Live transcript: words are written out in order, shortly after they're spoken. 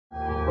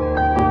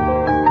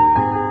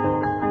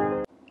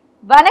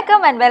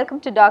வணக்கம் and welcome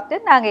to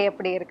doctor நாங்க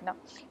எப்படி இருக்கணும்.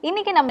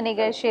 இன்னைக்கு நம்ம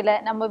நிகழ்ச்சியில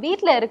நம்ம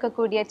வீட்டில்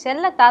இருக்கக்கூடிய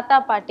செல்ல தாத்தா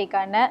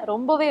பாட்டிக்கான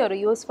ரொம்பவே ஒரு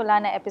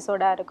யூஸ்ஃபுல்லான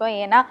எபிசோடா இருக்கும்.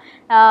 ஏன்னா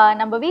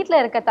நம்ம வீட்டில்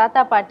இருக்க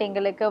தாத்தா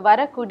பாட்டிங்களுக்கு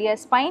வரக்கூடிய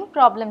ஸ்பைன்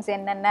ப்ராப்ளம்ஸ்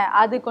என்னென்ன,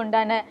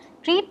 அதுக்குண்டான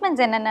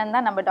ட்ரீட்மெண்ட்ஸ் என்னென்னு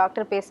தான் நம்ம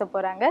டாக்டர் பேச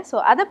போகிறாங்க. ஸோ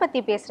அதை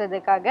பற்றி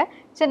பேசுகிறதுக்காக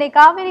Chennai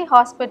Kaveri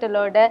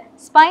ஹாஸ்பிட்டலோட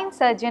spine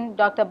surgeon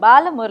doctor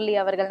Balamurali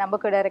அவர்கள்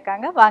நம்ம கூட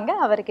இருக்காங்க. வாங்க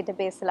அவர்கிட்ட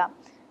பேசலாம்.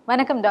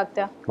 வணக்கம்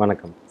டாக்டர்.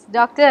 வணக்கம்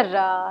டாக்டர்.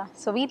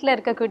 ஸோ வீட்டில்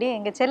இருக்கக்கூடிய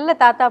எங்கள் செல்ல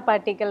தாத்தா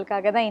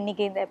பாட்டிகளுக்காக தான்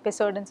இன்றைக்கி இந்த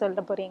எபிசோடுன்னு சொல்ல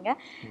போகிறீங்க.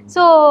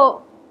 ஸோ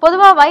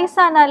பொதுவாக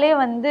வயசானாலே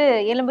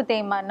எலும்பு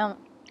தேய்மானம்,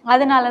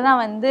 அதனால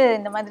தான்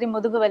இந்த மாதிரி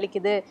முதுகு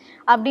வலிக்குது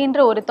அப்படின்ற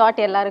ஒரு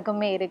தாட்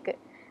எல்லாருக்குமே இருக்குது.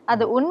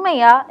 அது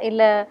உண்மையா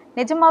இல்லை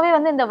நிஜமாவே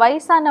இந்த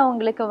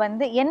வயசானவங்களுக்கு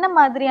என்ன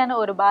மாதிரியான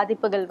ஒரு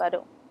பாதிப்புகள்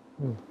வரும்?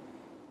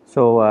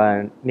 ஸோ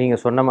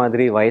நீங்கள் சொன்ன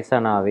மாதிரி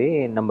வயசானாவே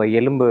நம்ம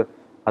எலும்பு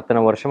அத்தனை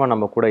வருஷமாக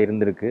நம்ம கூட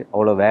இருந்திருக்கு,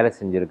 அவ்வளோ வேலை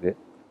செஞ்சுருக்கு.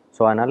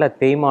 ஸோ அதனால்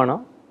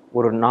தேய்மானம்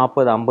ஒரு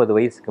 40-50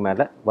 வயசுக்கு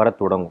மேலே வர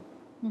தொடங்கும்.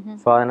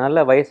 ஸோ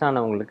அதனால்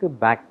வயசானவங்களுக்கு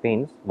பேக்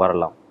பெயின்ஸ்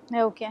வரலாம்.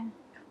 ஓகே.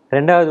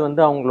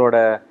 ரெண்டாவது அவங்களோட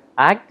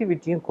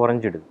ஆக்டிவிட்டியும்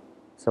குறைஞ்சிடுது.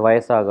 ஸோ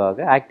வயசாக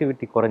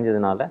ஆக்டிவிட்டி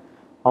குறைஞ்சதுனால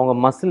அவங்க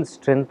மசில்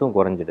ஸ்ட்ரென்த்தும்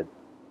குறைஞ்சிடுது.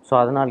 ஸோ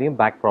அதனாலையும்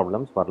பேக்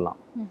ப்ராப்ளம்ஸ்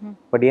வரலாம்.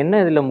 பட்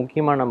என்ன இதில்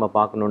முக்கியமாக நம்ம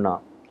பார்க்கணுன்னா,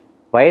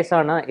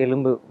 வயசானால்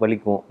எலும்பு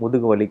வலிக்கும்,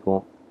 முதுகு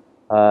வலிக்கும்,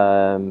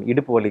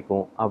 இடுப்பு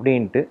வலிக்கும்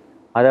அப்படின்ட்டு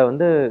அதை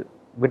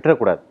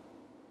விட்டுறக்கூடாது.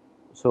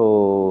 ஸோ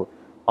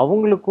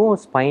அவங்களுக்கும்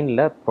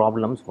ஸ்பைனில்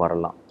ப்ராப்ளம்ஸ்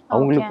வரலாம்,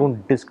 அவங்களுக்கும்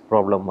டிஸ்க்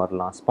ப்ராப்ளம்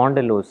வரலாம்,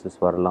 ஸ்பாண்டலோசிஸ்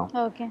வரலாம்,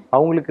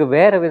 அவங்களுக்கு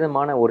வேறு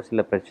விதமான ஒரு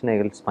சில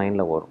பிரச்சனைகள்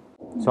ஸ்பைனில் வரும்.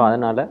 ஸோ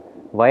அதனால்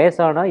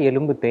வயசானால்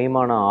எலும்பு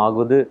தேய்மானம்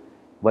ஆகுது,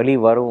 வலி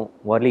வரும்,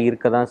 வலி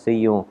இருக்க தான்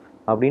செய்யும்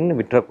அப்படின்னு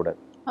விட்டுறக்கூடாது.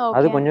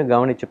 அது கொஞ்சம்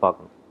கவனித்து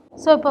பார்க்கணும்.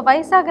 ஸோ இப்போ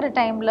வயசாகிற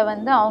டைமில்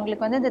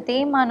அவங்களுக்கு இந்த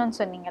தேய்மானம்னு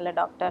சொன்னீங்கல்ல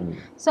டாக்டர்.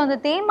 ஸோ அந்த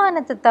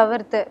தேய்மானத்தை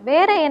தவிர்த்து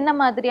வேறு என்ன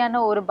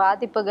மாதிரியான ஒரு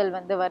பாதிப்புகள்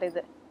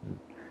வருது?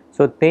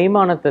 ஸோ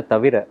தேய்மானத்தை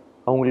தவிர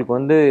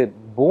அவங்களுக்கு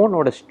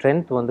போனோட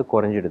ஸ்ட்ரென்த்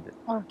குறைஞ்சிடுது.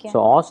 ஸோ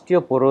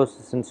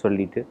ஆஸ்டியோபோரோசிஸ்ன்னு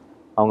சொல்லிட்டு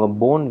அவங்க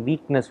போன்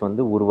வீக்னஸ்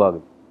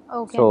உருவாகுது.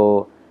 ஸோ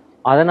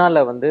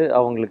அதனால்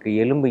அவங்களுக்கு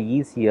எலும்பு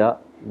ஈஸியாக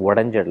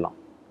உடஞ்சிடலாம்.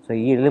 ஸோ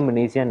எலும்பு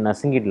ஈஸியாக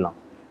நசுங்கிடலாம்.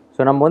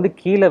 ஸோ நம்ம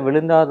கீழே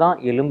விழுந்தாதான்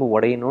எலும்பு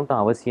உடையணுன்ட்டு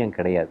அவசியம்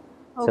கிடையாது.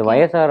 ஸோ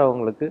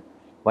வயசாகிறவங்களுக்கு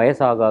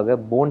வயசாக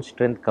போன்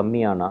ஸ்ட்ரென்த்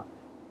கம்மியானால்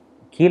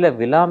கீழே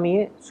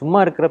விழாமையே சும்மா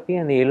இருக்கிறப்பயே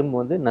அந்த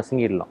எலும்பு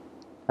நசுங்கிடலாம்.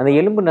 அந்த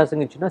எலும்பு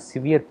நசுங்குச்சுன்னா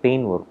சிவியர்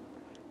பெயின் வரும்.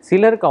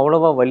 சிலருக்கு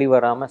அவ்வளோவா வலி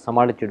வராமல்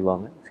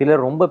சமாளிச்சிடுவாங்க,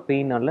 சிலர் ரொம்ப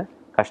பெயினால்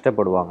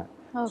கஷ்டப்படுவாங்க.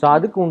 ஸோ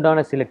அதுக்கு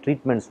உண்டான சில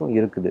ட்ரீட்மெண்ட்ஸும்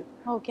இருக்குது.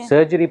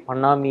 சர்ஜரி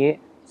பண்ணாமையே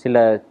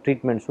சில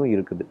ட்ரீட்மெண்ட்ஸும்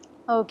இருக்குது.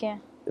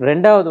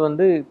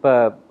 ரெண்டாவது இப்போ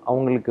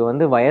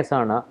அவங்களுக்கு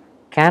வயசானால்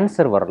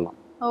கேன்சர் வரலாம்.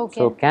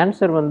 ஸோ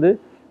கேன்சர்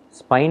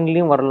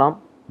ஸ்பைன்லேயும் வரலாம்,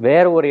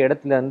 வேற ஒரு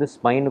இடத்துல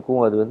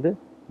ஸ்பைனுக்கும் அது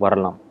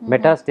வரலாம்.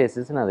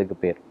 மெட்டாஸ்டேசிஸ்ன்னு அதுக்கு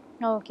பேர்.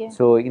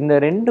 ஸோ இந்த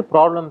ரெண்டு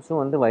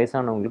ப்ராப்ளம்ஸும்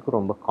வயசானவங்களுக்கு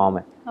ரொம்ப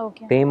காமன்,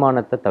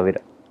 தேய்மானத்தை தவிர.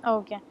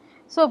 ஓகே.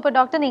 ஸோ இப்போ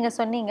டாக்டர் நீங்கள்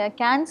சொன்னீங்க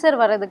கேன்சர்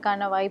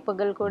வர்றதுக்கான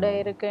வாய்ப்புகள் கூட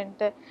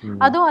இருக்குன்ட்டு.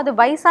 அதுவும் அது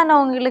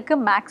வயசானவங்களுக்கு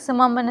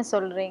மேக்ஸிமம்னு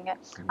சொல்கிறீங்க.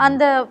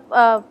 அந்த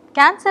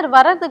கேன்சர்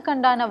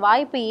வர்றதுக்குண்டான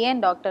வாய்ப்பு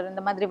ஏன் டாக்டர்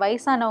இந்த மாதிரி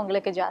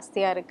வயசானவங்களுக்கு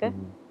ஜாஸ்தியாக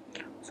இருக்குது?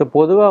 ஸோ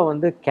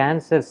பொதுவாக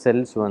கேன்சர்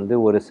செல்ஸ்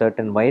ஒரு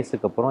சர்டன்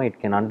வயசுக்கு அப்புறம் it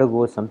can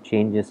undergo some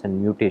changes and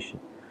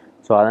mutation.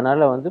 So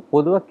அதனால்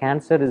பொதுவாக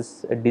cancer is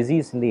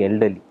disease in the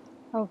elderly.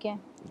 Okay.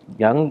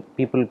 Young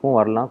பீப்புளுக்கும்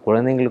வரலாம்,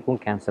 குழந்தைங்களுக்கும்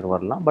கேன்சர்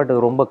வரலாம், பட்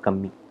அது ரொம்ப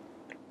கம்மி.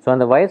 ஸோ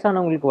அந்த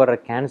வயசானவங்களுக்கு வர்ற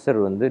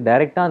கேன்சர்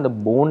டைரெக்டாக அந்த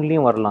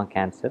போன்லேயும் வரலாம்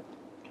கேன்சர்.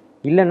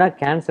 இல்லைன்னா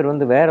கேன்சர்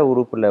வேறு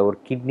உறுப்பில், ஒரு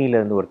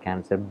கிட்னிலேருந்து ஒரு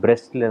கேன்சர்,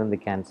 பிரெஸ்ட்லேருந்து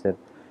கேன்சர்,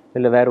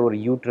 இல்லை வேறு ஒரு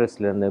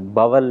யூட்ரஸ்லேருந்து,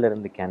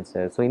 பவல்லேருந்து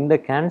கேன்சர். ஸோ இந்த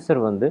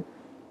cancer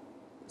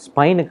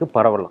ஸ்பைனுக்கு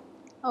பரவலாம்.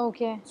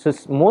 Okay. So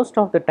most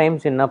of the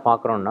times என்ன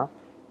பார்க்குறோன்னா,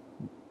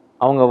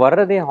 அவங்க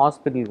வர்றதே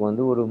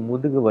ஹாஸ்பிட்டலுக்கு ஒரு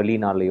முதுகு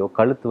வலினாலேயோ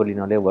கழுத்து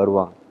வலினாலேயோ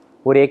வருவாங்க.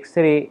 ஒரு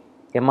எக்ஸ்ரே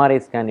எம்ஆர்ஐ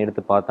ஸ்கேன்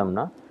எடுத்து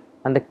பார்த்தோம்னா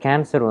அந்த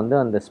கேன்சர்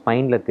அந்த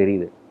ஸ்பைனில்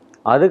தெரியுது.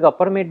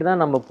 அதுக்கப்புறமேட்டு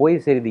தான் நம்ம போய்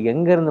சரி இது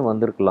எங்கேருந்து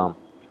வந்திருக்கலாம்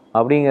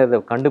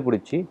அப்படிங்கிறத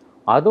கண்டுபிடிச்சி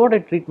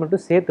அதோட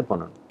ட்ரீட்மெண்ட்டும் சேர்த்து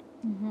பண்ணணும்.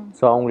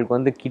 ஸோ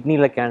அவங்களுக்கு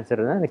கிட்னியில் கேன்சர்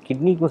இருந்தால் அந்த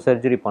கிட்னிக்கும்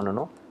சர்ஜரி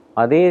பண்ணணும்.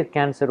 அதே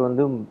கேன்சர்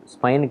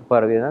ஸ்பைனுக்கு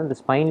பரவியதுனா இந்த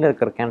ஸ்பைனில்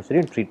இருக்கிற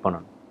கேன்சரையும் ட்ரீட்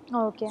பண்ணணும்.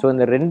 ஸோ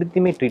இந்த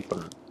ரெண்டுத்தையுமே ட்ரீட்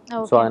பண்ணணும்.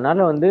 ஸோ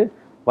அதனால்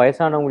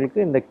வயசானவங்களுக்கு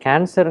இந்த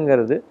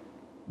கேன்சருங்கிறது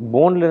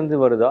போன்லேருந்து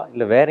வருதா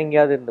இல்லை வேற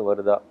எங்கேயாவது இருந்து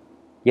வருதா,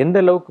 எந்த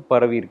அளவுக்கு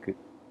பரவி இருக்குது.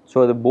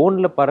 ஸோ அது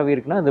போனில் பரவி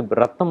இருக்குன்னா அது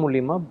ரத்தம்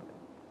மூலியமாக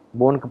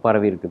போனுக்கு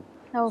பரவி இருக்குது.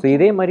 ஸோ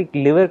இதே மாதிரி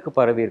லிவருக்கு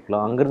பரவி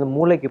இருக்கலாம், அங்கேருந்து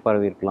மூளைக்கு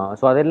பரவி இருக்கலாம்.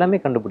 ஸோ அதெல்லாமே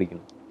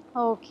கண்டுபிடிக்கணும்.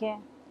 ஓகே.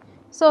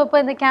 ஸோ இப்போ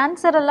இந்த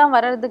கேன்சர் எல்லாம்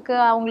வர்றதுக்கு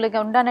அவங்களுக்கு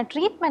உண்டான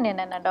ட்ரீட்மெண்ட்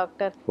என்னென்ன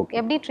டாக்டர்?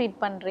 எப்படி ட்ரீட்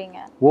பண்ணுறீங்க?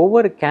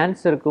 ஒவ்வொரு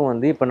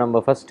கேன்சருக்கும் இப்போ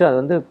நம்ம ஃபஸ்ட்டு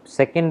அது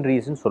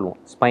செகண்டரிஸ்ன்னு சொல்லுவோம்,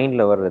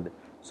 ஸ்பைனில் வர்றது.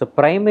 ஸோ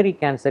ப்ரைமரி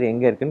கேன்சர்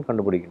எங்கே இருக்குதுன்னு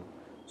கண்டுபிடிக்கணும்.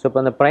 ஸோ இப்போ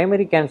அந்த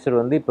ப்ரைமரி கேன்சர்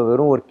இப்போ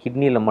வெறும் ஒரு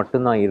கிட்னியில்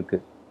மட்டும்தான்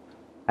இருக்குது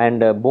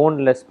அண்ட்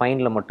போனில்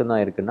ஸ்பைனில்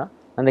மட்டும்தான் இருக்குன்னா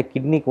அந்த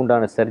கிட்னிக்கு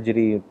உண்டான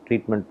சர்ஜரி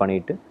ட்ரீட்மெண்ட்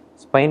பண்ணிவிட்டு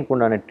ஸ்பைனுக்கு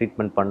உண்டான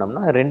ட்ரீட்மெண்ட்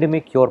பண்ணோம்னா ரெண்டுமே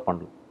க்யூர்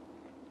பண்ணலாம்.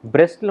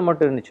 பிரெஸ்ட்டில்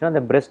மட்டும் இருந்துச்சுன்னா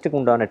அந்த பிரெஸ்ட்டுக்கு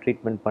உண்டான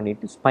ட்ரீட்மெண்ட்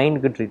பண்ணிவிட்டு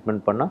ஸ்பைனுக்கு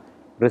ட்ரீட்மெண்ட் பண்ணால்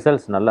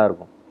ரிசல்ட்ஸ்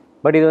நல்லாயிருக்கும்.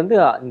 பட் இது வந்து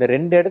இந்த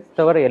 2 இடத்த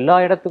தவிர எல்லா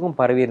இடத்துக்கும்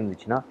பரவி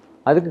இருந்துச்சுன்னா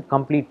அதுக்கு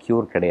கம்ப்ளீட்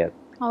க்யூர் கிடையாது.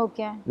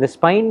 ஓகே. இந்த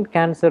ஸ்பைன்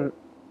கேன்சர்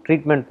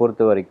ட்ரீட்மெண்ட்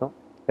பொறுத்த வரைக்கும்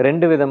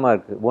 2 விதமாக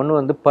இருக்குது. ஒன்று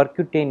வந்து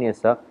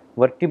பர்க்யூட்டேனியஸாக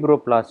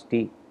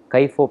வெர்டிப்ரோபிளாஸ்டி,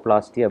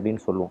 கைஃபோபிளாஸ்டி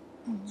அப்படின்னு சொல்லுவோம்.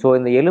 ஸோ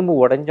இந்த எலும்பு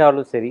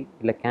உடைஞ்சாலும் சரி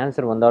இல்லை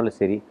கேன்சர் வந்தாலும்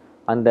சரி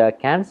அந்த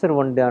கேன்சர்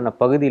வந்தான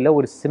பகுதியில்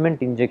ஒரு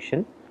சிமெண்ட்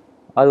இன்ஜெக்ஷன்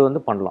அது வந்து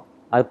பண்ணலாம்.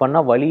 அது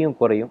பண்ணால் வலியும்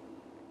குறையும்.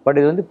 பட்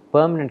இது வந்து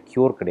பெர்மனன்ட்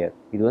க்யூர் கிடையாது.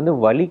 இது வந்து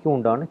வலிக்கு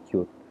உண்டான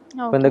க்யூர்.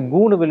 இப்போ இந்த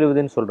கூணு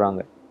விழுவுதுன்னு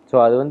சொல்கிறாங்க. ஸோ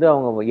அது வந்து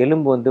அவங்க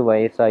எலும்பு வந்து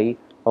வயசாகி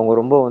அவங்க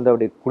ரொம்ப வந்து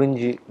அப்படியே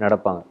குனிஞ்சு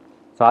நடப்பாங்க.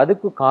 ஸோ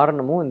அதுக்கு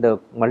காரணமும் இந்த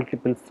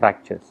மல்டிபிள்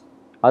ஃப்ராக்சர்ஸ்.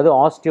 அது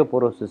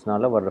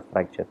ஆஸ்டியோபோரோசிஸ்னால வர்ற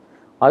ஃப்ராக்சர்.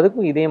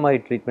 அதுக்கும் இதே மாதிரி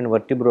ட்ரீட்மெண்ட்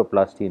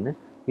வெர்டிப்ரோபிளாஸ்டின்னு.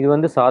 இது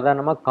வந்து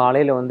சாதாரணமாக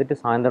காலையில் வந்துட்டு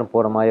சாயந்தரம்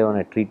போகிற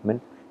மாதிரியான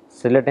ட்ரீட்மெண்ட்.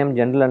 சில டைம்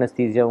ஜென்ரல்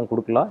அனஸ்தீசியாவும்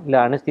கொடுக்கலாம், இல்லை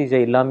அனஸ்தீசியா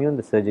இல்லாமையும்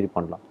இந்த சர்ஜரி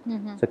பண்ணலாம்.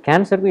 ஸோ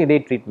கேன்சருக்கும் இதே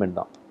ட்ரீட்மெண்ட்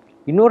தான்.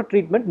 இன்னொரு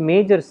ட்ரீட்மெண்ட்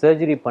மேஜர்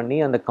சர்ஜரி பண்ணி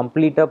அந்த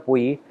கம்ப்ளீட்டாக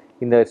போய்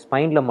இந்த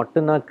ஸ்பைனில்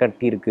மட்டும்தான்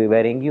கட்டியிருக்கு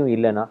வேறு எங்கேயும்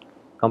இல்லைன்னா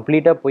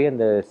கம்ப்ளீட்டாக போய்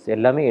அந்த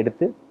எல்லாமே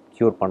எடுத்து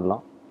க்யூர்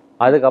பண்ணலாம்.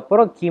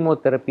 அதுக்கப்புறம்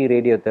கீமோதெரப்பி,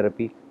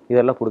 ரேடியோதெரப்பி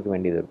இதெல்லாம் கொடுக்க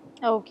வேண்டியது இருக்கும்.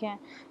 ஓகே.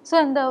 ஸோ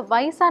இந்த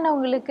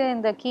வயசானவங்களுக்கு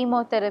இந்த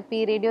கீமோதெரப்பி,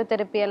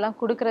 ரேடியோதெரப்பி எல்லாம்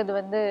கொடுக்கறது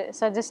வந்து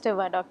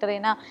சஜஸ்டிவா டாக்டர்?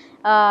 ஏன்னா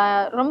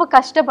ரொம்ப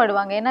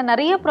கஷ்டப்படுவாங்க. ஏன்னா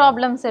நிறைய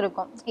ப்ராப்ளம்ஸ்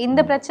இருக்கும்.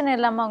 இந்த பிரச்சனை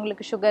இல்லாமல்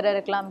அவங்களுக்கு சுகர்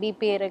இருக்கலாம்,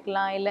 பிபி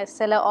இருக்கலாம், இல்லை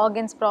சில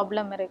ஆர்கன்ஸ்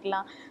ப்ராப்ளம்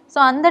இருக்கலாம். ஸோ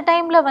அந்த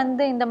டைமில்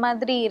வந்து இந்த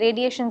மாதிரி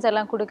ரேடியேஷன்ஸ்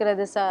எல்லாம்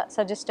கொடுக்கறது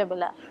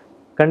சஜஸ்டபிளா?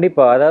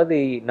 கண்டிப்பாக. அதாவது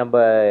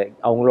நம்ம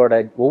அவங்களோட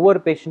ஒவ்வொரு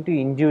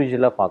பேஷண்ட்டும்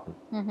இண்டிவிஜுவலாக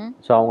பார்க்கணும்.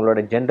 ஸோ அவங்களோட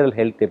ஜென்ரல்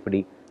ஹெல்த் எப்படி,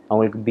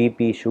 அவங்களுக்கு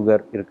பிபி,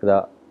 சுகர் இருக்குதா,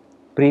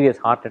 ப்ரீவியஸ்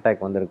ஹார்ட்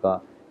அட்டாக் வந்திருக்கா,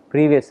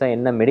 ப்ரீவியஸாக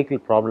என்ன மெடிக்கல்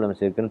ப்ராப்ளம்ஸ்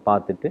இருக்குதுன்னு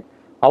பார்த்துட்டு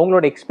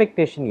அவங்களோட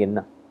எக்ஸ்பெக்டேஷன் என்ன,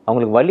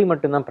 அவங்களுக்கு வலி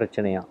மட்டும்தான்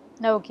பிரச்சனையா,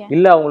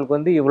 இல்லை அவங்களுக்கு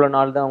வந்து இவ்வளோ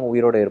நாள் தான் அவங்க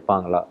உயிரோடு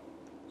இருப்பாங்களா.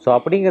 ஸோ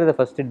அப்படிங்கிறத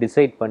ஃபஸ்ட்டு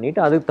டிசைட்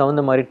பண்ணிவிட்டு அதுக்கு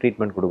தகுந்த மாதிரி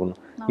ட்ரீட்மெண்ட் கொடுக்கணும்.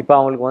 இப்போ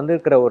அவங்களுக்கு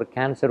வந்திருக்கிற ஒரு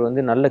கேன்சர்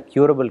வந்து நல்ல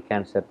க்யூரபிள்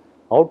கேன்சர்,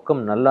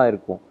 அவுட்கம் நல்லா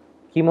இருக்கும்.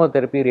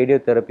 கீமோதெரப்பி,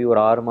 ரேடியோதெரப்பி ஒரு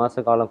 6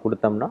 மாத காலம்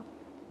கொடுத்தோம்னா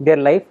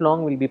their life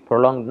long will be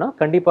ப்ரொலாங்ட்னா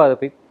கண்டிப்பாக அதை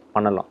போய்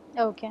பண்ணலாம்.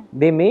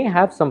 தே மே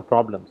ஹேவ் சம்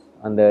ப்ராப்ளம்ஸ்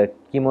அந்த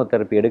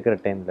கீமோதெரப்பி எடுக்கிற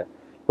டைமில்.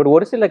 பட்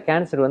ஒரு சில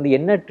கேன்சர் வந்து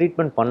என்ன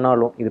ட்ரீட்மெண்ட்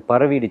பண்ணாலும் இது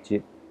பரவிடுச்சு,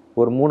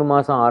 ஒரு 3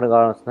 மாதம் 6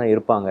 மாதம் தான்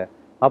இருப்பாங்க.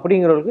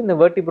 அப்படிங்கிறவங்களுக்கு இந்த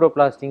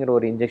வெர்டிப்ரோபிளாஸ்டிங்கிற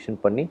ஒரு இன்ஜெக்ஷன்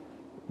பண்ணி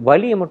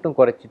வலியை மட்டும்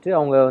குறைச்சிட்டு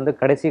அவங்க வந்து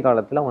கடைசி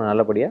காலத்தில் அவங்க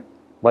நல்லபடியாக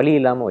வலி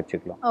இல்லாமல்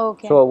வச்சுக்கலாம்.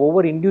 ஸோ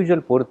ஒவ்வொரு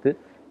இண்டிவிஜுவல் பொறுத்து.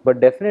 பட்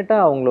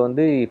டெஃபினட்டாக அவங்கள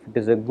வந்து if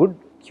it is a good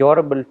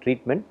curable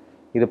treatment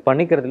இது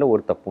பண்ணிக்கிறதுல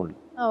ஒரு தப்பும் இல்லை.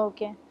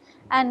 ஓகே.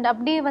 அண்ட்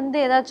அப்படி வந்து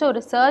ஏதாச்சும்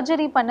ஒரு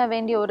சர்ஜரி பண்ண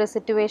வேண்டிய ஒரு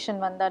சிச்சுவேஷன்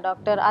வந்தா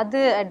டாக்டர், அது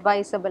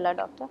அட்வைசபிளா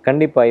டாக்டர்?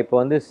 கண்டிப்பாக. இப்போ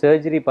வந்து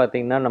சர்ஜரி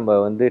பார்த்தீங்கன்னா நம்ம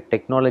வந்து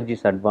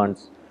technologies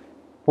advance,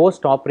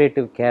 post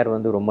operative care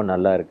வந்து ரொம்ப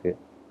நல்லா இருக்குது,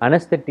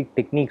 அனஸ்தட்டிக்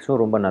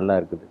டெக்னிக்ஸும் ரொம்ப நல்லா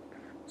இருக்குது.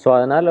 ஸோ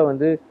அதனால்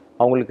வந்து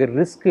அவங்களுக்கு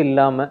ரிஸ்க்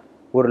இல்லாமல்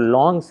ஒரு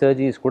லாங்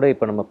சர்ஜரிஸ் கூட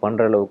இப்போ நம்ம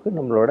பண்ணுற அளவுக்கு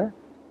நம்மளோட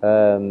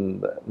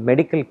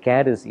medical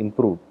care is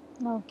improve.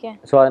 Okay.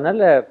 So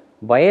அதனால்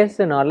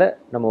வயசுனால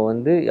நம்ம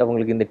வந்து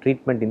அவங்களுக்கு இந்த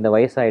ட்ரீட்மெண்ட் இந்த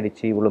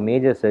வயசாகிடுச்சு இவ்வளோ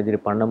மேஜர் சர்ஜரி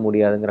பண்ண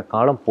முடியாதுங்கிற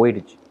காலம்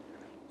போயிடுச்சு.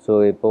 ஸோ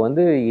இப்போ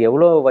வந்து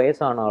எவ்வளோ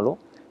வயசானாலும்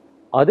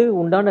அது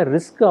உண்டான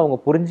ரிஸ்க் அவங்க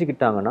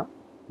புரிஞ்சுக்கிட்டாங்கன்னா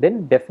then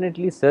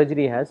definitely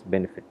surgery has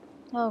benefit.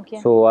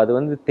 So அது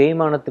வந்து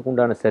தேய்மானத்துக்கு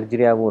உண்டான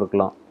சர்ஜரியாகவும்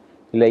இருக்கலாம்,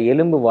 இல்லை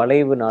எலும்பு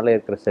வளைவுனால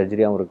இருக்கிற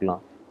சர்ஜரியாகவும்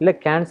இருக்கலாம், இல்லை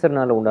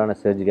கேன்சர்னால உண்டான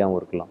சர்ஜரியாகவும்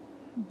இருக்கலாம்.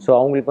 ஸோ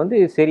அவங்களுக்கு வந்து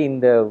சரி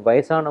இந்த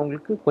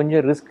வயசானவங்களுக்கு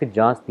கொஞ்சம் ரிஸ்க்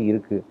ஜாஸ்தி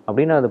இருக்குது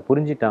அப்படின்னு அதை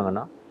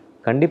புரிஞ்சிட்டாங்கன்னா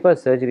கண்டிப்பாக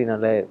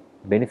சர்ஜரினால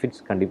பெனிஃபிட்ஸ்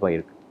கண்டிப்பாக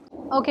இருக்குது.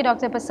 ஓகே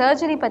டாக்டர், இப்போ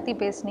சர்ஜரி பற்றி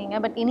பேசுனீங்க.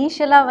 பட்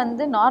இனிஷியலாக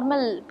வந்து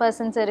நார்மல்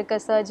பர்சன்ஸ் இருக்க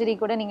சர்ஜரி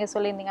கூட நீங்கள்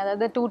சொல்லியிருந்தீங்க.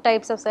 அதாவது 2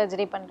 டைப்ஸ் ஆஃப்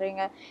சர்ஜரி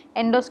பண்ணுறீங்க,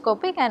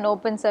 எண்டோஸ்கோபிக் அண்ட்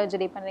ஓப்பன்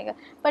சர்ஜரி பண்ணுறீங்க.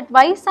 பட்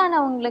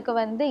வயசானவங்களுக்கு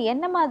வந்து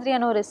என்ன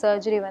மாதிரியான ஒரு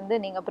சர்ஜரி வந்து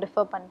நீங்கள்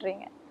ப்ரிஃபர்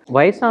பண்ணுறீங்க?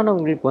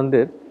 வயசானவங்களுக்கு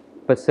வந்து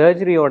இப்போ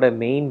சர்ஜரியோட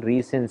மெயின்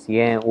ரீசன்ஸ்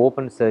ஏன்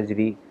ஓப்பன்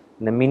சர்ஜரி,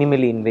 இந்த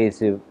மினிமலி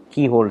இன்வேசிவ்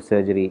கீஹோல்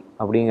சர்ஜரி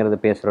அப்படிங்கிறத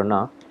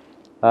பேசுகிறோன்னா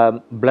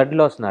பிளட்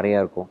லாஸ் நிறையா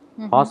இருக்கும்,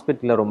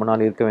 ஹாஸ்பிட்டலில் ரொம்ப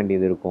நாள் இருக்க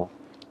வேண்டியது இருக்கும்,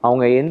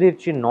 அவங்க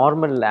எந்திரிச்சு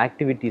நார்மல்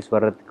ஆக்டிவிட்டீஸ்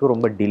வர்றதுக்கு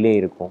ரொம்ப டிலே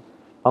இருக்கும்,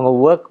 அவங்க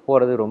ஒர்க்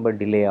போகிறது ரொம்ப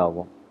டிலே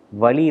ஆகும்,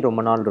 வலி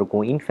ரொம்ப நாள்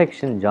இருக்கும்,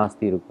 இன்ஃபெக்ஷன்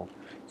ஜாஸ்தி இருக்கும்.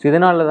 ஸோ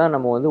இதனால தான்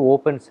நம்ம வந்து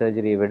ஓப்பன்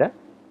சர்ஜரியை விட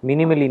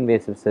மினிமலி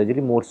இன்வேசிவ்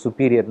சர்ஜரி மோர்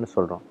சுப்பீரியர்னு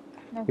சொல்கிறோம்.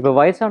 இப்போ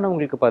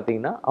வயசானவங்களுக்கு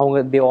பார்த்தீங்கன்னா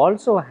அவங்க they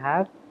also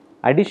have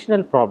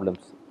additional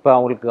problems. இப்போ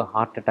அவங்களுக்கு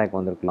ஹார்ட் அட்டாக்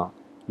வந்திருக்கலாம்,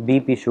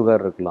 பிபி,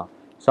 சுகர் இருக்கலாம்.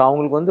 ஸோ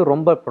அவங்களுக்கு வந்து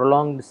ரொம்ப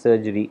ப்ரொலாங்டு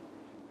சர்ஜரி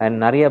அண்ட்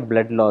நிறைய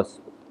பிளட் லாஸ்,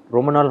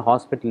 ரொம்ப நாள்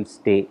ஹாஸ்பிட்டல்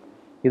ஸ்டே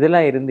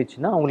இதெல்லாம்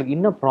இருந்துச்சுன்னா அவங்களுக்கு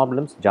இன்னும்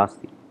ப்ராப்ளம்ஸ்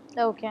ஜாஸ்தி.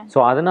 ஸோ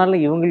அதனால்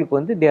இவங்களுக்கு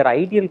வந்து தேர்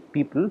ideal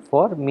people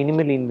for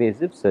minimal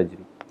invasive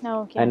surgery.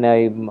 And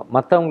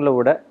மற்றவங்கள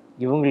விட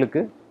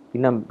இவங்களுக்கு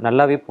இன்னும்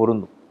நல்லாவே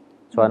பொருந்தும்.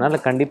 ஸோ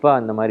அதனால்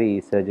கண்டிப்பாக அந்த மாதிரி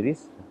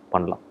சர்ஜரிஸ்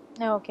பண்ணலாம்.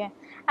 ஓகே.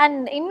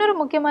 அண்ட் இன்னொரு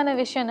முக்கியமான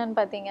விஷயம் என்னன்னு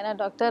பார்த்தீங்கன்னா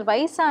டாக்டர்,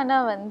 வயசானா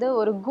வந்து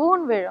ஒரு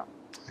கூன் விழும்.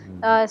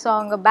 ஸோ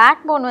அவங்க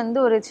பேக் போன் வந்து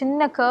ஒரு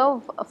சின்ன கர்வ்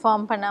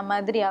ஃபார்ம் பண்ண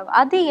மாதிரி ஆகும்.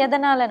 அது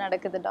எதனால்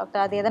நடக்குது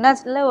டாக்டர்? அது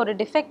எதனால ஒரு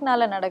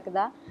டிஃபெக்ட்னால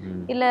நடக்குதா,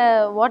 இல்லை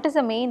what is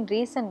the main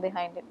reason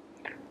behind it?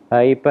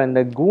 இப்போ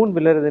இந்த கூன்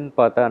விழுறதுன்னு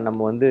பார்த்தா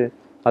நம்ம வந்து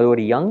அது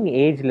ஒரு யங்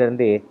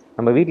ஏஜ்லேருந்தே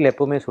நம்ம வீட்டில்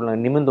எப்போவுமே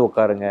சொல்லுவாங்க நிமிர்ந்து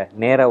உட்காருங்க,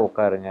 நேராக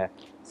உட்காருங்க,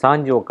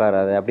 சாஞ்சு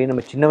உட்காராது அப்படின்னு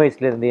நம்ம சின்ன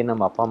வயசுலேருந்தே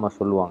நம்ம அப்பா அம்மா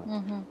சொல்லுவாங்க.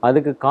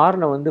 அதுக்கு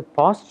காரணம் வந்து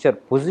பாஸ்டர்,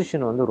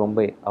 பொசிஷன் வந்து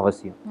ரொம்ப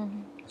அவசியம்.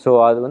 ஸோ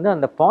அது வந்து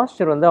அந்த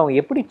பாஸ்டர் வந்து அவங்க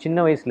எப்படி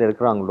சின்ன வயசில்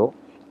இருக்கிறாங்களோ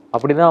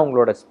அப்படி தான்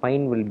அவங்களோட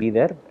spine will be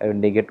there when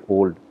they get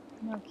old.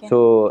 So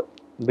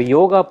இப்போ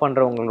யோகா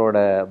பண்ணுறவங்களோட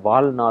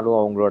வாழ்நாளும்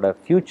அவங்களோட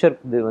ஃப்யூச்சர்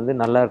இது வந்து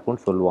நல்லா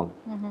இருக்கும்னு சொல்லுவாங்க.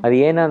 அது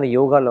ஏன்னா அந்த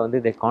யோகாவில் வந்து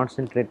they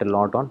concentrate a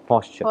lot on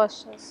posture.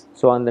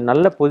 So அந்த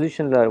நல்ல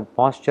பொசிஷனில்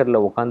பாஸ்டரில்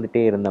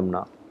உட்காந்துட்டே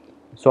இருந்தோம்னா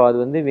ஸோ அது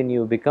வந்து when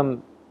you become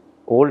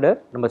older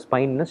நம்ம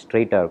ஸ்பைன்னு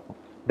ஸ்ட்ரைட்டாக இருக்கும்.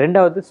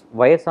 ரெண்டாவது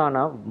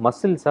வயசானா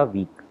மசில்ஸாக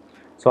வீக்.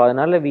 ஸோ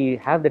அதனால் we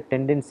have the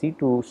tendency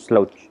to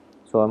slouch.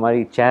 So அது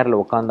மாதிரி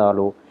சேரில்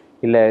உட்காந்தாலோ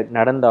இல்லை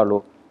நடந்தாலோ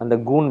அந்த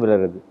கூன்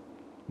விழுறது.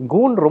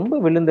 கூன் ரொம்ப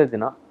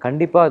விழுந்ததுன்னா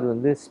கண்டிப்பாக அது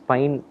வந்து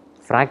ஸ்பைன்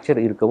ஃப்ராக்சர்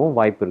இருக்கவும்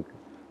வாய்ப்பு இருக்குது.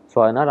 ஸோ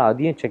அதனால்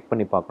அதையும் செக்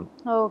பண்ணி பார்க்கணும்.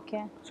 ஓகே.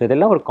 ஸோ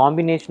இதெல்லாம் ஒரு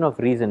காம்பினேஷன் ஆஃப்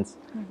ரீசன்ஸ்.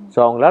 ஸோ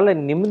அவங்களால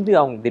நிமிந்து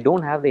அவங்க they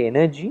don't have the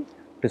energy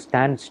to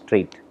stand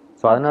straight.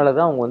 So அதனால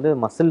தான் அவங்க வந்து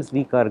மசில்ஸ்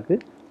வீக்காக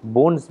இருக்குது,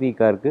 போன்ஸ்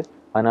வீக்காக இருக்குது,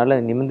 அதனால்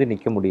நிமிந்து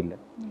நிற்க முடியல.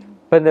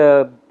 இப்போ இந்த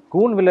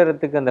கூன்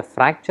விழுறதுக்கு அந்த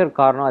ஃப்ராக்சர்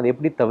காரணம் அது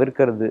எப்படி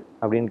தவிர்க்கிறது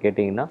அப்படின்னு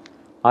கேட்டிங்கன்னா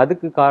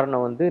அதுக்கு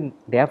காரணம் வந்து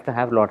they have to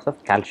have lots of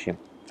calcium.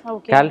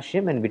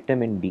 Calcium and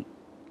vitamin D.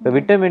 இப்போ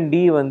விட்டமின் டி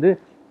வந்து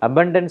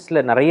அபண்டன்ஸில்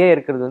நிறைய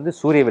இருக்கிறது வந்து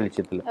சூரிய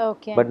வெளிச்சத்தில்.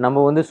 பட்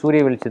நம்ம வந்து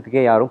சூரிய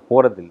வெளிச்சத்துக்கே யாரும்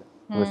போகிறதில்ல.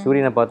 நம்ம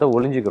சூரியனை பார்த்தா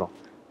ஒளிஞ்சிக்கிறோம்.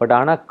 பட்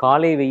ஆனால்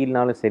காலை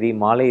வெயில்னாலும் சரி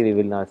மாலை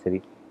வெயில்னாலும் சரி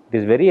it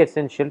is very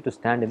essential to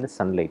stand in the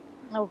sunlight.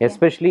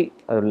 Especially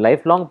அது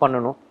லைஃப் லாங்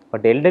பண்ணணும்.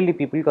 பட் எல்டர்லி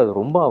பீப்புளுக்கு அது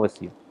ரொம்ப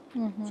அவசியம்.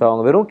 ஸோ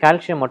அவங்க வெறும்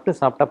கால்சியம் மட்டும்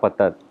சாப்பிட்டா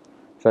பத்தாது.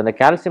 ஸோ அந்த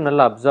கால்சியம்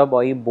நல்லா அப்சார்ப்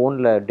ஆகி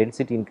போனில்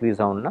டென்சிட்டி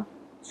இன்க்ரீஸ் ஆகணும்னா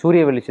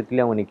சூரிய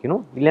வெளிச்சத்துலேயே அவங்க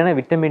நிற்கணும். இல்லைன்னா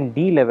விட்டமின்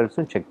டி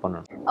லெவல்ஸும் செக்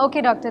பண்ணணும். ஓகே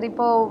டாக்டர்,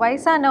 இப்போது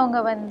வயசானவங்க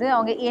வந்து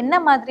அவங்க என்ன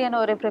மாதிரியான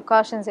ஒரு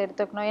ப்ரிகாஷன்ஸ்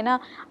எடுத்துக்கணும்? ஏன்னா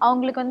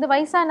அவங்களுக்கு வந்து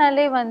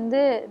வயசானாலே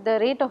வந்து த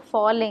ரேட் ஆஃப்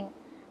ஃபாலிங்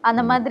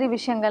அந்த மாதிரி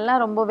விஷயங்கள்லாம்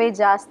ரொம்பவே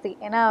ஜாஸ்தி.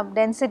 ஏன்னா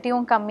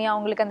டென்சிட்டியும் கம்மி,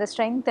 அவங்களுக்கு அந்த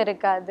ஸ்ட்ரென்த்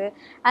இருக்காது.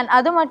 அண்ட்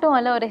அது மட்டும்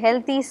இல்லை ஒரு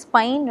ஹெல்த்தி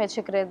ஸ்பைன்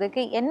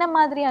வச்சுக்கிறதுக்கு என்ன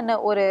மாதிரியான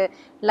ஒரு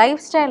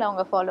லைஃப் ஸ்டைல்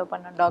அவங்க ஃபாலோ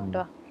பண்ணணும்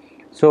டாக்டர்?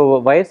 ஸோ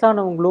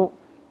வயசானவங்களும்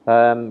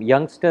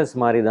யங்ஸ்டர்ஸ்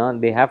மாதிரி தான்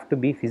they have to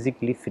be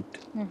physically fit.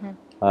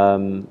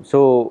 So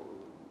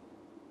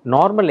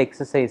normal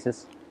exercises,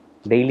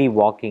 daily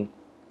walking,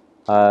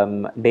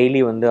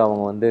 daily வந்து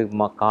அவங்க வந்து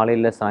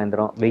காலையில்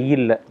சாயந்தரம்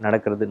வெயிலில்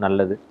நடக்கிறது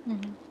நல்லது.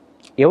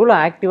 எவ்வளோ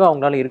ஆக்டிவாக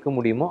அவங்களால இருக்க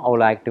முடியுமோ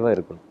அவ்வளோ ஆக்டிவாக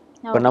இருக்கணும்.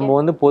 இப்போ நம்ம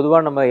வந்து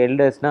பொதுவாக நம்ம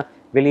எல்டர்ஸ்னால்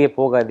வெளியே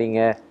போகாதீங்க,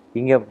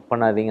 இங்கே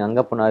பண்ணாதீங்க,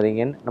 அங்கே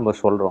பண்ணாதீங்கன்னு நம்ம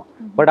சொல்கிறோம்.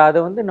 பட்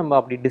அதை வந்து நம்ம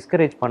அப்படி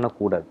டிஸ்கரேஜ்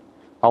பண்ணக்கூடாது.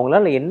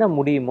 அவங்களால என்ன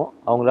முடியுமோ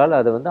அவங்களால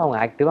அதை வந்து அவங்க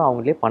ஆக்டிவாக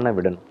அவங்களே பண்ண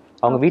விடணும்.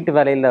 அவங்க வீட்டு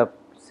வேலையில்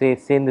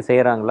சேர்ந்து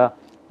செய்கிறாங்களா,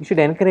 you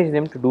should encourage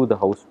them to two the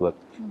house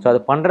work. So அது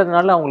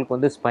பண்ணுறதுனால அவங்களுக்கு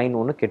வந்து ஸ்பைன்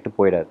ஒன்றும் கெட்டு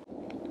போயிடாது.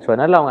 ஸோ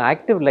அதனால் அவங்க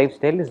active life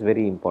style is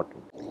very important.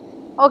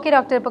 Okay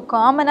doctor, இப்போ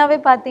காமனாகவே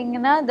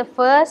பார்த்தீங்கன்னா இந்த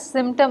ஃபர்ஸ்ட்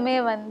சிம்டமே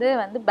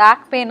வந்து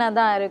பேக் பெயினாக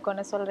தான்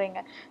இருக்கும்னு சொல்கிறீங்க.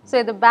 ஸோ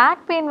இது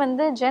பேக் பெயின்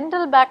வந்து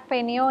ஜென்ரல் பேக்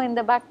பெயினையும்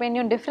இந்த பேக்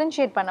பெயினையும்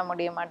டிஃப்ரென்ஷியேட் பண்ண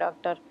முடியுமா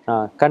டாக்டர்?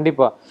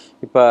 கண்டிப்பாக.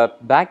 இப்போ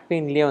பேக்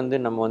பெயின்லேயே வந்து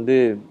நம்ம வந்து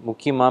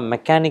முக்கியமாக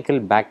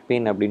மெக்கானிக்கல் பேக்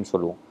பெயின் அப்படின்னு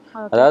சொல்லுவோம்.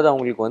 அதாவது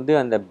அவங்களுக்கு வந்து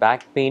அந்த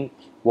பேக் பெயின்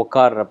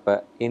உட்கார்றப்ப,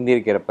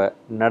 எந்திரிக்கிறப்ப,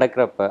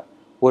 நடக்கிறப்ப,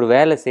 ஒரு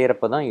வேலை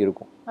செய்கிறப்ப தான்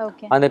இருக்கும்.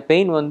 அந்த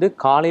பெயின் வந்து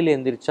காலையில்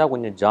எந்திரிச்சா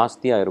கொஞ்சம்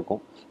ஜாஸ்தியாக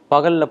இருக்கும்.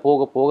 பகலில்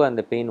போக போக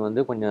அந்த பெயின்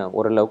வந்து கொஞ்சம்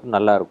ஓரளவுக்கு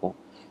நல்லா இருக்கும்.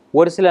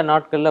 ஒரு சில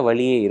நாட்களில்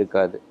வலியே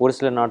இருக்காது, ஒரு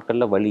சில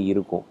நாட்களில் வலி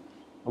இருக்கும்,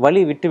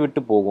 வலி விட்டு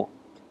விட்டு போகும்.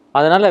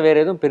 அதனால்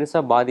வேறு எதுவும்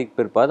பெருசாக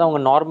பாதிப்பு இருப்பாது.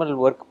 அவங்க நார்மல்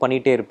ஒர்க்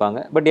பண்ணிகிட்டே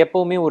இருப்பாங்க. பட்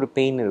எப்போவுமே ஒரு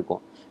பெயின்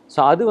இருக்கும். ஸோ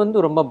அது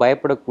வந்து ரொம்ப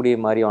பயப்படக்கூடிய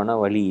மாதிரியான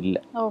வலி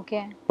இல்லை.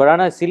 பட்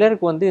ஆனால்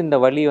சிலருக்கு வந்து இந்த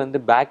வலி வந்து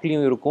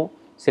பேக்லேயும் இருக்கும்,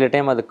 சில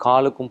டைம் அது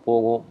காலுக்கும்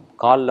போகும்,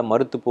 காலில்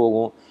மறுத்து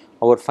போகும்.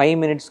 ஒரு 5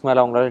 மினிட்ஸ்க்கு மேலே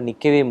அவங்களால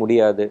நிற்கவே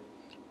முடியாது.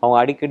 அவங்க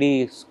அடிக்கடி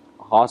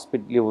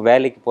ஹாஸ்பிட்டல்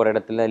வேலைக்கு போகிற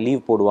இடத்துல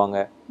லீவ் போடுவாங்க.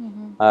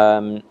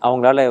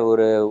 அவங்களால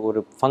ஒரு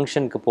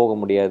ஃபங்க்ஷனுக்கு போக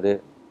முடியாது,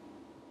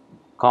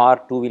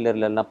 கார் டூ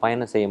வீலர்லாம்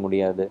பயணம் செய்ய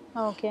முடியாது,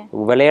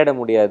 விளையாட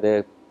முடியாது.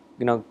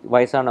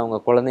 வயசானவங்க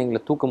குழந்தைங்களை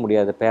தூக்க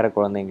முடியாது, பேர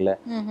குழந்தைங்கள.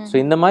 ஸோ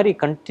இந்த மாதிரி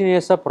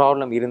கண்டினியூஸாக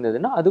ப்ராப்ளம்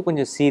இருந்ததுன்னா அது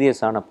கொஞ்சம்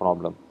சீரியஸான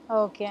ப்ராப்ளம்.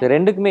 ஸோ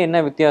ரெண்டுக்குமே என்ன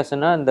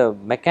வித்தியாசம்னா இந்த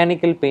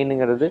மெக்கானிக்கல்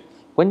பெயினுங்கிறது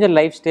கொஞ்சம்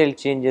லைஃப் ஸ்டைல்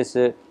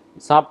சேஞ்சஸ்ஸு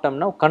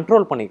சாப்பிட்டோம்னா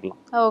கண்ட்ரோல் பண்ணிக்கலாம்.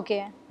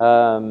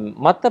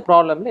 மற்ற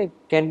ப்ராப்ளம்ல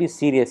கேன் பி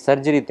சீரியஸ்,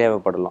 சர்ஜரி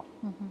தேவைப்படலாம்.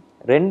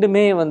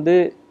 ரெண்டுமே வந்து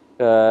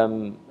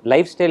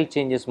லைஃப் ஸ்டைல்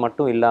சேஞ்சஸ்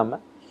மட்டும்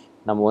இல்லாமல்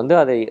நம்ம வந்து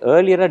அதை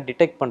ஏர்லியராக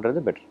டிடெக்ட்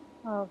பண்ணுறது better.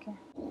 Okay,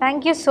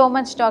 thank you so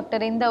much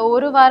doctor. இந்த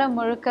ஒரு வாரம்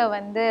முழுக்க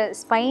வந்து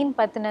ஸ்பைன்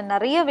பற்றின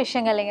நிறைய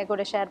விஷயங்கள் எங்கள்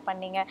கூட ஷேர்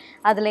பண்ணீங்க.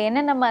 அதில்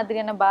என்னென்ன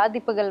மாதிரியான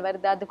பாதிப்புகள்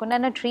வருது,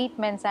 அதுக்குண்டான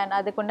ட்ரீட்மெண்ட்ஸ் அண்ட்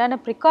அதுக்குண்டான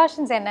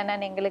ப்ரிகாஷன்ஸ்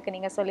என்னென்னு எங்களுக்கு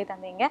நீங்கள் சொல்லி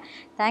தந்தீங்க.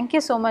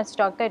 Thank you so much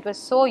doctor. It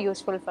was so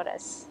useful for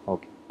us.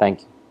 Okay,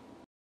 thank you.